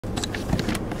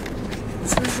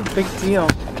This is a big deal.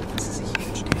 This is a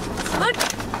huge deal. Look!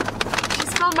 She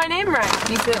spelled my name right.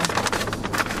 Me too.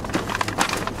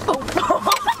 Oh.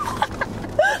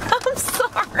 I'm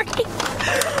sorry.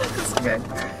 It's okay.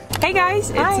 Hey guys,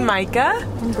 it's Micah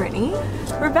And Brittany.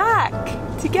 We're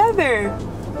back together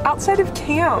outside of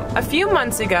camp. A few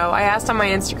months ago, I asked on my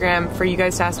Instagram for you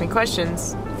guys to ask me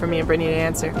questions for me and Brittany to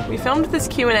answer. We filmed this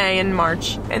Q&A in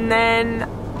March, and then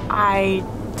I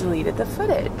deleted the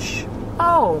footage.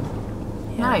 Oh,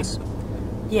 Yeah. nice.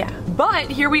 Yeah,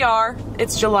 but here we are.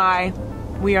 It's July.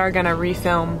 We are gonna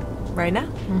refilm right now.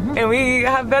 And we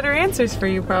have better answers for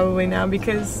you probably now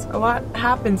because a lot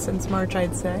happened since March,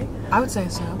 I'd say. I would say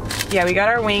so. Yeah, we got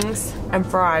our wings and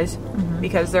fries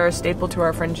because they're a staple to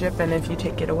our friendship, and if you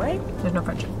take it away, There's no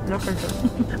friendship. no friendship.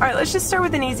 All right, let's just start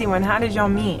with an easy one. How did y'all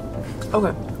meet?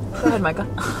 Okay. Go ahead, Micah.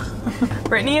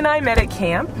 Brittany and I met at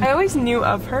camp. I always knew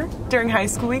of her during high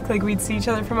school week. Like, we'd see each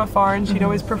other from afar, and she'd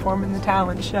always perform in the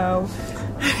talent show.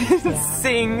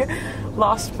 Sing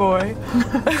Lost Boy.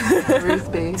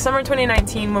 Ruth B. Summer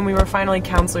 2019, when we were finally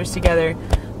counselors together,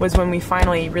 was when we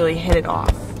finally really hit it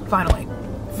off. Finally.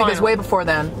 Because way before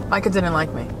then, Micah didn't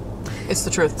like me. It's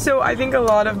the truth. So I think a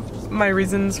lot of my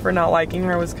reasons for not liking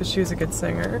her was because she was a good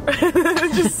singer.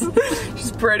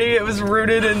 She's pretty. It was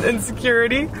rooted in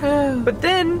insecurity. But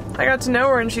then I got to know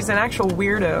her, and she's an actual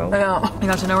weirdo. I know. I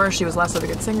got to know her. She was less of a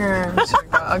good singer. And she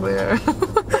got uglier.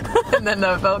 And then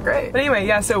that felt great. But anyway,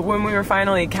 yeah, so when we were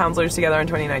finally counselors together in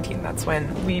 2019, that's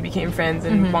when we became friends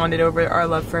and bonded over our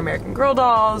love for American Girl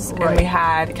dolls. Right. And we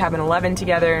had Cabin 11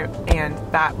 together, and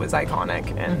that was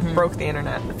iconic and broke the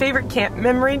internet. Favorite camp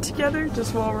memory together,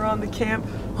 just while we're on the camp?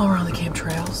 While we're on the camp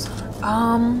trails.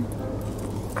 Cabin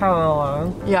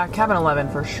 11. Yeah, Cabin 11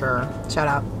 for sure. Shout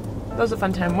out. That was a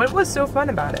fun time. What was so fun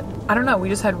about it? I don't know. We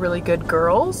just had really good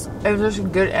girls. It was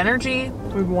just good energy.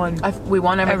 We won. We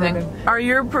won everything. Are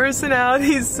your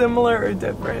personalities similar or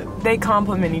different? They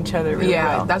complement each other really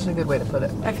well. That's a good way to put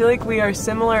it. I feel like we are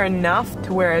similar enough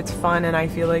to where it's fun, and I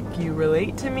feel like you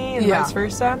relate to me and vice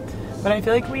versa. But I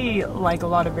feel like we like a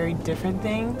lot of very different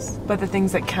things, but the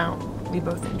things that count, we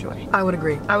both enjoy. I would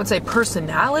agree. I would say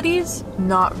personalities,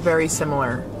 not very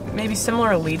similar. Maybe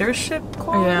similar leadership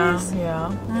qualities?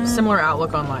 Yeah. Similar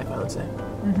outlook on life, I would say.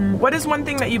 What is one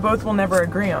thing that you both will never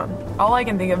agree on? All I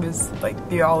can think of is like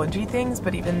theology things,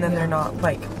 but even then they're not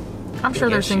like I'm sure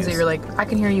there's things that issues. you're like, I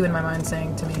can hear you in my mind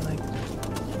saying to me like,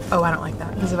 oh, I don't like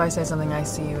that. Because if I say something, I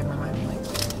see you in my mind being like,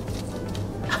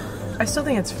 I still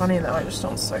think it's funny though, I just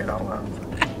don't say it out loud.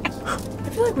 I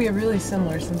feel like we have really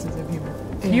similar senses of humor.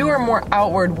 Yeah. You are more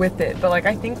outward with it, but like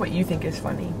I think what you think is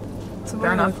funny. So what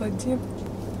Fair do you enough. look like to you?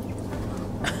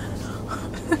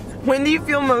 When do you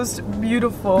feel most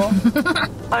beautiful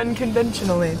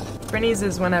unconventionally? Brittany's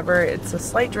is whenever it's a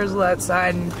slight drizzle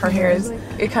outside and her hair is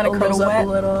it kind of curls up wet. a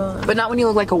little. But not when you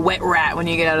look like a wet rat when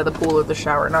you get out of the pool or the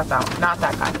shower. Not that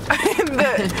guy.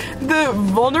 the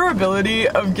vulnerability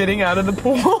of getting out of the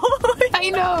pool.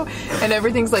 I know. And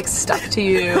everything's like stuck to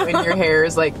you and your hair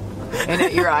is like,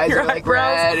 and your eyes are like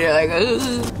red. You're like,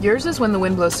 ugh. Yours is when the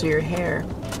wind blows through your hair,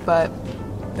 but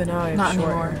now I have not short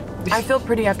anymore. hair. I feel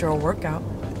pretty after a workout.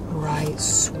 Right,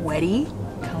 sweaty,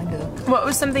 kind of. What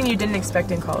was something you didn't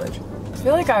expect in college? I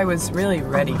feel like I was really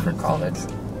ready for college.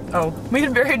 Oh, we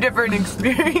had very different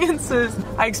experiences.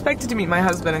 I expected to meet my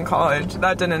husband in college.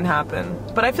 That didn't happen.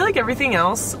 But I feel like everything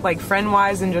else, like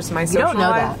friend-wise and just my social don't know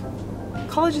life.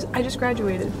 College, I just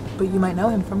graduated. But you might know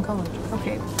him from college.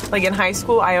 Okay. Like in high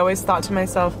school, I always thought to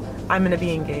myself, I'm gonna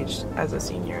be engaged as a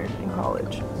senior in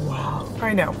college. Wow.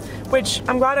 I know. Which,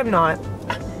 I'm glad I'm not.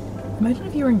 Imagine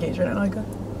if you were engaged right now, like.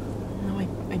 No,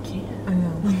 I can't. I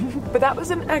know. But that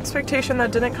was an expectation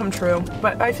that didn't come true.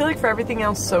 But I feel like for everything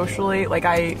else socially, like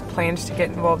I planned to get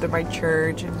involved in my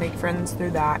church and make friends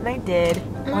through that, and I did.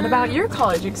 What about your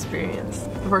college experience?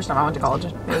 The first time I went to college,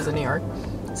 it was in New York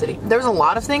City. There was a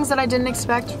lot of things that I didn't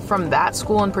expect from that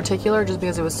school in particular, just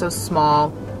because it was so small,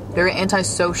 very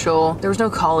antisocial. There was no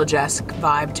college-esque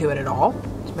vibe to it at all.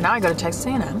 But now I go to Texas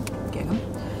A&M,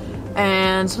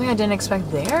 and something I didn't expect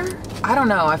there? I don't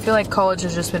know. I feel like college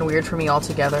has just been weird for me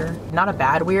altogether. Not a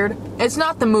bad weird. It's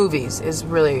not the movies is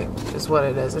what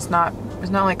it is. It's not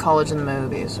like college in the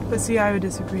movies. But see, I would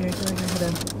disagree. I feel like I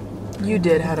had You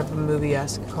did have a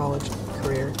movie-esque college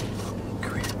career.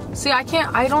 See,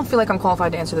 I don't feel like I'm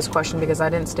qualified to answer this question because I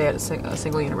didn't stay at a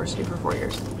single university for 4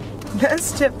 years.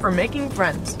 Best tip for making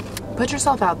friends. Put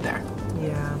yourself out there.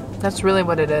 Yeah. That's really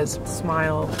what it is.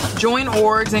 Smile. Join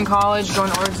orgs in college, join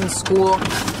orgs in school.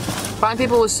 Find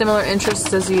people with similar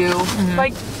interests as you.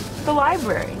 Like the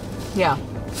library. Yeah.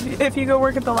 If you go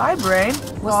work at the library,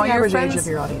 What's the average age of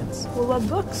your audience? will love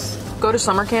books. Go to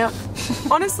summer camp.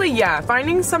 Honestly, yeah,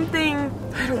 finding something,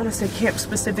 I don't want to say camp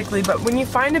specifically, but when you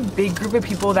find a big group of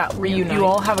people that you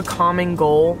all have a common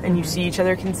goal and you see each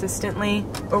other consistently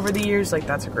over the years, like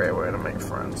that's a great way to make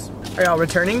friends. Are y'all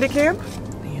returning to camp?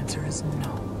 The answer is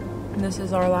no. This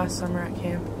is our last summer at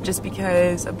camp. Just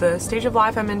because of the stage of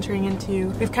life I'm entering into,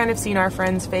 we've kind of seen our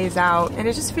friends phase out, and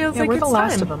it just feels like we're it's the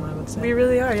last time. of them, I would say. We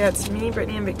really are. Yeah, it's me,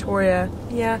 Brittany, and Victoria.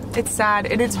 Yeah, it's sad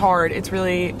and it's hard. It's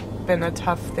really been a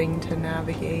tough thing to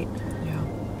navigate. Yeah.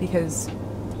 Because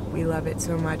we love it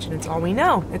so much, and it's all we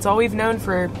know. It's all we've known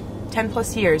for 10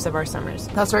 plus years of our summers.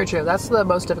 That's very true. That's the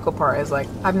most difficult part, is like,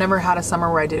 I've never had a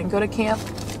summer where I didn't go to camp,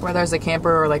 whether as a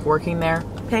camper or like working there.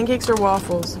 Pancakes or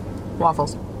waffles?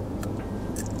 Waffles.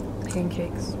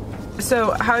 Pancakes.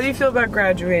 So, how do you feel about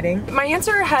graduating? My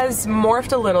answer has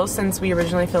morphed a little since we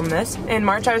originally filmed this. In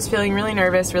March, I was feeling really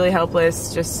nervous, really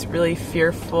helpless, just really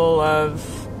fearful of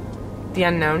the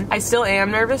unknown. I still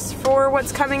am nervous for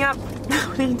what's coming up.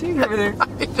 What are you doing over there?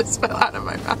 It just fell out of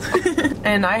my mouth.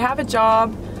 And I have a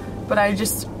job, but it's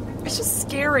just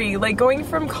scary. Like going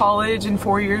from college and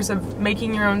 4 years of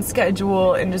making your own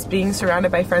schedule and just being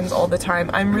surrounded by friends all the time,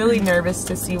 I'm really nervous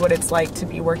to see what it's like to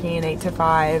be working an 8 to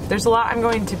 5. There's a lot I'm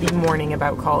going to be mourning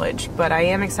about college, but I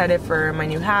am excited for my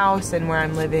new house and where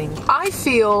I'm living. I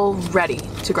feel ready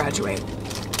to graduate.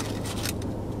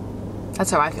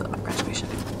 That's how I feel about graduation.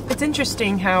 It's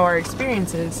interesting how our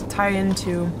experiences tie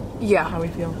into how we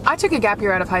feel. I took a gap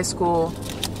year out of high school,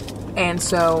 and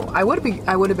so I would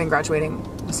have been graduating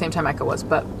the same time Micah was,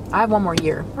 but I have one more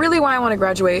year. Really why I want to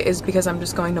graduate is because I'm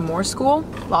just going to more school.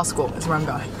 Law school is where I'm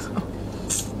going. So.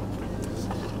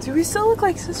 Do we still look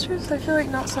like sisters? I feel like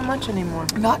not so much anymore.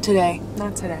 Not today.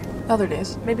 Not today. Other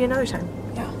days. Maybe another time.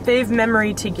 Yeah. Fave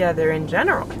memory together in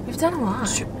general. We've done a lot.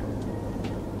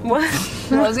 What?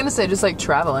 Well, I was gonna say just like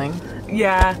traveling.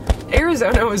 Yeah.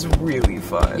 Arizona was really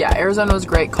fun. Yeah, Arizona was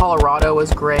great. Colorado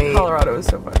was great. Colorado was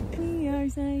so fun. We are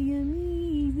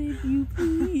Siamese, if you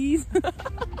please.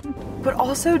 But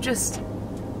also just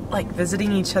like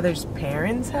visiting each other's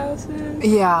parents' houses.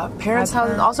 Yeah, parents' That's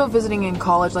houses. fun. Also visiting in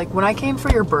college. Like when I came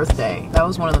for your birthday, that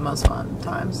was one of the most fun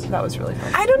times. That was really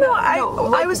fun. I don't know.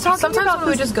 I was talking sometimes about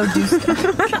we would just go do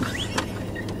stuff.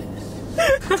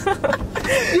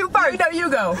 You first. No, you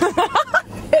go.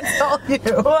 It's all you.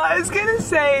 Well, I was gonna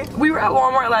say, we were at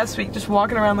Walmart last week just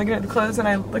walking around looking at the clothes, and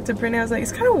I looked at Brittany, I was like,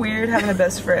 it's kind of weird having a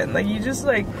best friend. Like, you just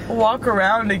like walk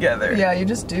around together. Yeah, you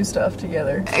just do stuff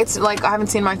together. It's like I haven't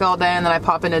seen Micah all day, and then I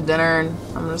pop in at dinner, and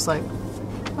I'm just like,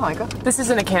 oh, Micah. This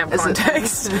isn't a camp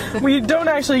context. We don't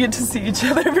actually get to see each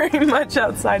other very much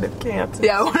outside of camp.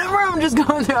 Yeah, whenever I'm just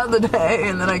going throughout the day,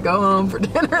 and then I go home for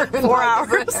dinner. 4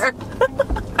 hours.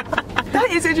 That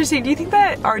is interesting. Do you think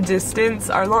that our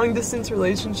long distance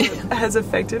relationship has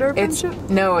affected our friendship?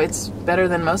 No, it's better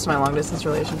than most of my long distance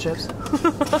relationships.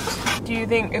 Do you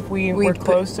think if we were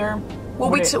closer?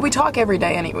 Well, we talk every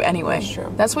day anyway. That's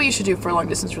true. That's what you should do for a long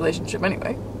distance relationship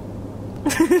anyway.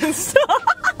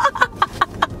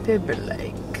 Fave Brit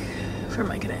like for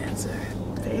Micah to answer.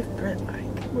 Fave Brit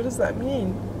like. What does that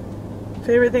mean?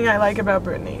 Favorite thing I like about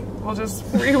Brittany. We'll just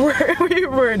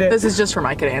reword it. This is just for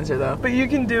Micah to answer though. But you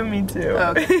can do me too.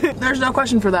 Okay. There's no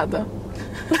question for that though.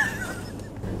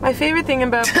 My favorite thing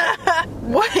about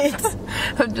what?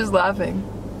 I'm just laughing.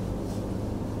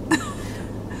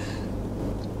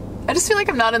 I just feel like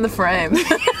I'm not in the frame.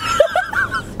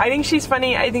 I think she's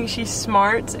funny. I think she's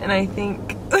smart, and I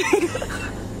think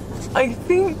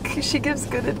she gives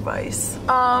good advice.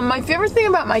 My favorite thing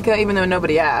about Micah, even though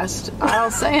nobody asked,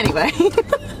 I'll say anyway.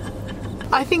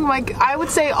 I would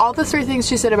say all the 3 things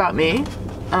she said about me.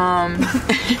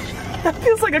 That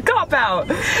feels like a cop-out.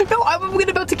 No, I'm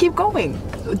about to keep going.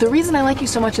 The reason I like you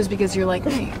so much is because you're like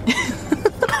me.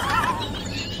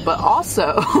 But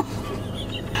also,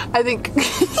 I think...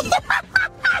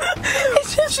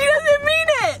 She doesn't mean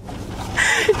it!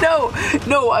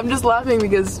 No, I'm just laughing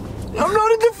because I'm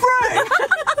not in the frame.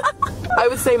 I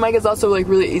would say Mike is also like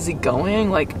really easygoing,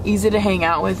 like easy to hang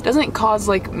out with. Doesn't cause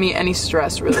like me any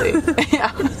stress really.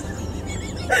 Yeah.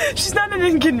 She's not an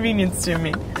inconvenience to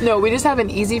me. No, we just have an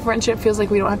easy friendship. Feels like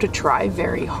we don't have to try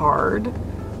very hard.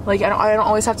 Like I don't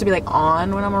always have to be like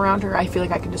on when I'm around her. I feel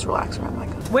like I can just relax around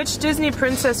Micah. Which Disney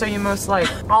princess are you most like?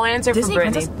 I'll answer Disney for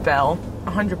Brittany. princess? Belle,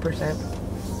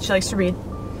 100%. She likes to read.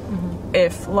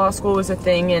 If law school was a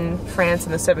thing in France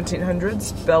in the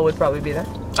 1700s, Belle would probably be there.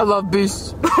 I love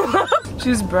beasts. She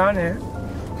has brown hair.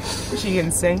 She can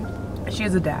sing. She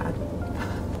has a dad.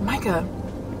 Micah,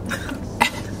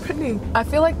 Brittany. I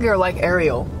feel like you're like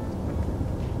Ariel.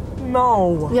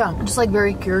 No. Yeah, just like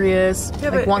very curious.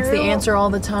 Yeah, like but wants the Ariel- answer all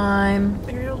the time.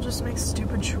 Ariel just make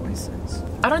stupid choices.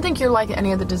 I don't think you're like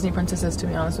any of the Disney princesses, to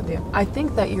be honest with you. I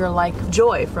think that you're like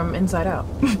Joy from Inside Out.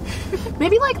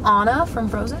 Maybe like Anna from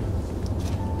Frozen.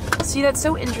 See, that's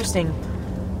so interesting.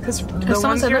 Because the someone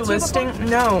ones said you're that to you before? listing,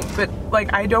 no, but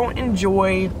like I don't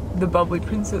enjoy the bubbly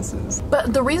princesses.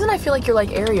 But the reason I feel like you're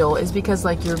like Ariel is because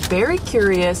like you're very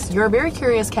curious. You're a very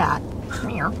curious cat.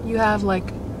 You have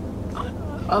like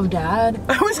a dad.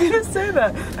 I was gonna say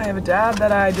that. I have a dad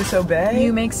that I disobey.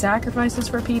 You make sacrifices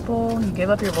for people. You give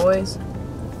up your voice.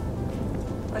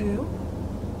 I do?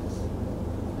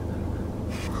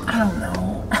 I don't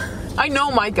know. I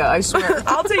know Micah, I swear.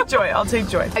 I'll take Joy. I'll take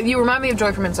Joy. You remind me of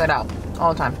Joy from Inside Out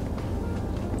all the time.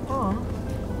 Aw.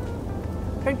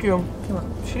 Thank you.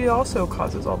 She also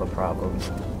causes all the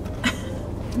problems.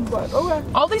 But okay.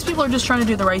 All these people are just trying to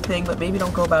do the right thing, but maybe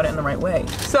don't go about it in the right way.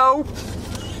 So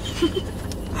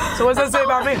what does that say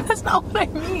about me? That's not what I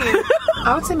mean.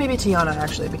 I would say maybe Tiana,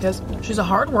 actually, because she's a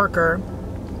hard worker.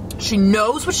 She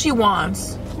knows what she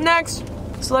wants. Next,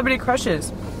 celebrity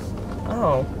crushes.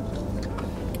 Oh.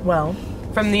 Well,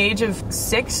 from the age of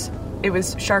 6, it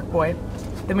was Shark Boy.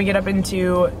 Then we get up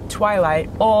into Twilight.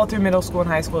 All through middle school and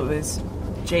high school, it was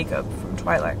Jacob from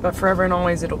Twilight. But forever and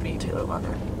always, it'll be Taylor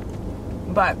Lautner.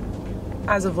 But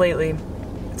as of lately,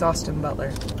 it's Austin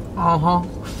Butler. Uh-huh.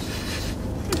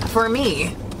 For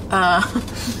me,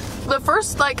 the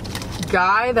first, like,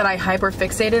 guy that I hyper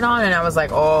fixated on and I was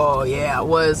like, oh, yeah,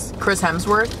 was Chris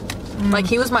Hemsworth. Like,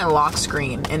 he was my lock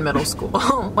screen in middle school.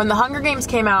 When the Hunger Games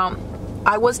came out,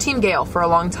 I was Team Gale for a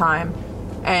long time.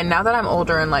 And now that I'm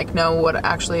older and, like, know what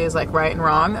actually is, like, right and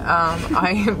wrong,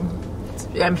 I'm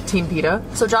Team PETA.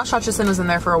 So Josh Hutcherson was in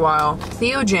there for a while.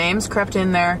 Theo James crept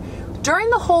in there.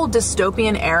 During the whole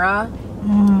dystopian era,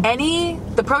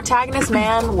 the protagonist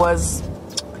man was...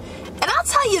 And I'll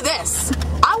tell you this,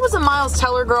 I was a Miles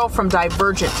Teller girl from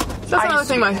Divergent. That's another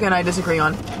thing Mike and I disagree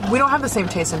on. We don't have the same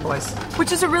taste in boys.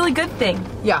 Which is a really good thing.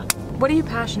 Yeah. What are you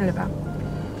passionate about?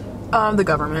 The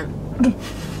government.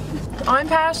 I'm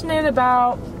passionate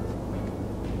about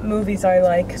movies I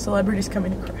like. Celebrities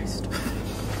coming to Christ.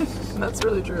 That's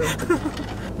really true.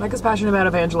 Micah's passionate about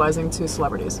evangelizing to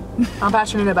celebrities. I'm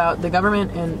passionate about the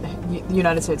government and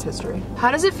United States history.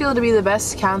 How does it feel to be the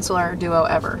best counselor duo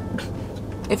ever?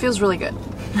 It feels really good.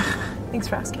 Thanks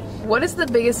for asking. What is the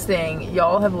biggest thing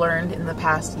y'all have learned in the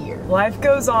past year? Life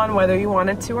goes on whether you want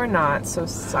it to or not, so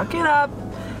suck it up,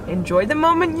 enjoy the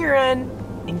moment you're in,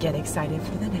 and get excited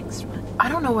for the next one. I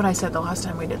don't know what I said the last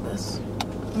time we did this.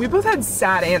 We both had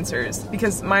sad answers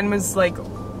because mine was like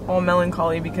all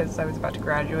melancholy because I was about to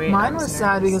graduate. Mine was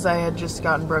sad because I had just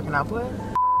gotten broken up with.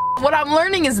 What I'm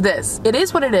learning is this. It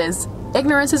is what it is.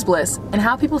 Ignorance is bliss, and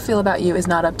how people feel about you is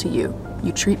not up to you.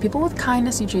 You treat people with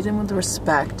kindness, you treat them with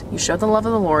respect, you show the love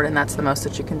of the Lord, and that's the most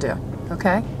that you can do.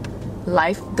 Okay?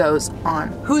 Life goes on.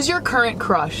 Who's your current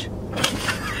crush?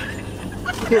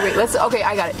 Here, wait, okay,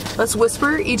 I got it. Let's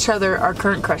whisper each other our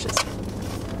current crushes.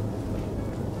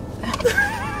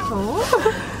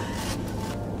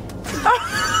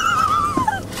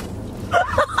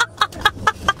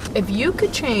 If you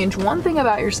could change one thing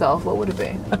about yourself, what would it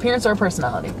be? Appearance or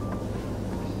personality?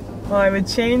 Well, I would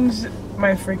change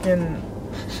my freaking...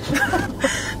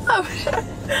 I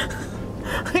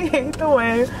hate the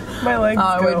way my legs go.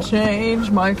 I would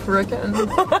change my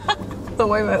frickin' the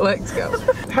way my legs go.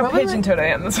 How pigeon-toed I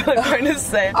am, that's what I'm trying to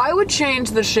say. I would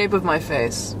change the shape of my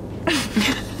face.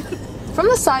 From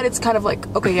the side, it's kind of like,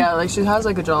 okay, yeah, like she has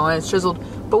like a jawline, it's chiseled.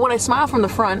 But when I smile from the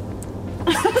front,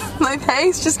 my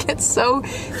face just gets so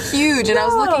huge. And I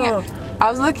was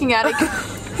looking at it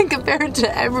compared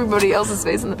to everybody else's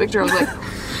face in the picture. I was like,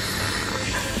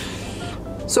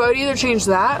 so I would either change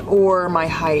that or my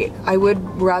height. I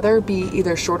would rather be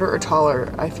either shorter or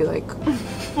taller, I feel like.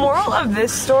 Moral of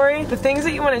this story, the things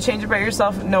that you want to change about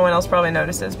yourself, no one else probably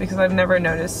notices because I've never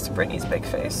noticed Brittany's big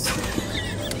face.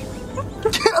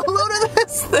 Look at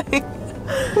this thing.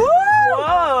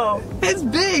 Whoa! It's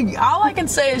big. All I can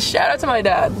say is shout out to my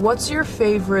dad. What's your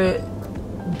favorite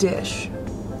dish?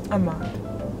 Ahmad.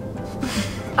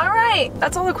 Alright,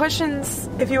 that's all the questions.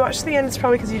 If you watch to the end, it's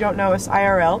probably because you don't know us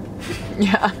IRL.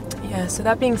 Yeah. Yeah, so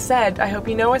that being said, I hope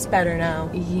you know us better now.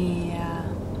 Yeah.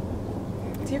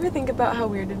 Do you ever think about how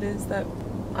weird it is that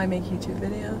I make YouTube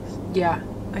videos? Yeah.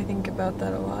 I think about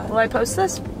that a lot. Will I post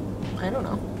this? I don't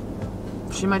know.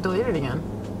 She might delete it again.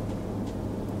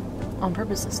 On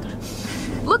purpose this time.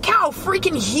 Look how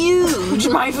freaking huge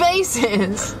my face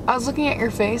is. I was looking at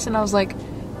your face and I was like,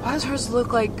 why does hers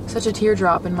look like such a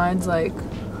teardrop and mine's like,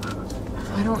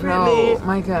 I don't know,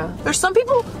 Micah. There's some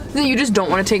people that you just don't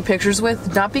want to take pictures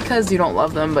with, not because you don't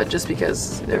love them, but just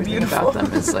because everything about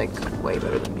them is like way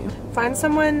better than you. Find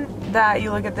someone that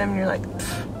you look at them and you're like,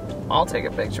 pfft, I'll take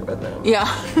a picture with him. Yeah.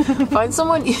 Find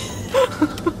someone.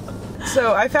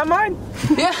 So I found mine.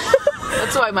 Yeah.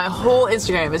 That's why my whole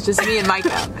Instagram is just me and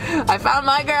Micah. I found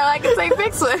my girl I can take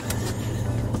pics with.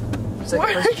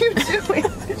 What are you doing?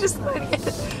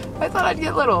 I thought I'd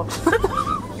get little.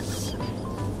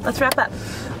 Let's wrap up.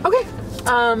 Okay.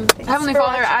 Heavenly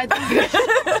Father, I thank you.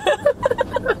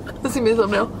 Let's see me the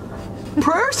thumbnail.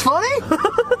 Prayer's funny.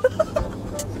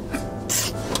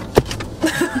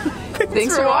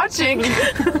 Thanks for watching.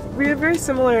 We have very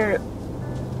similar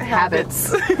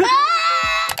habits.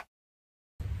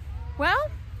 Well,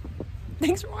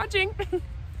 thanks for watching.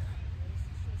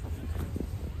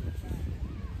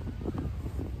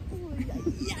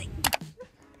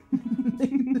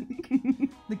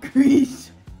 The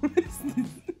crease. What is this?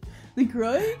 The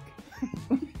grudge?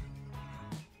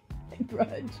 The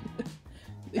grudge.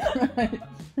 The grudge.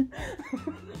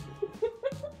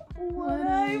 What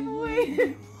I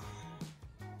win.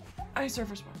 I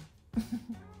surfer spot.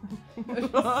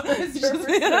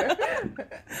 Surfer.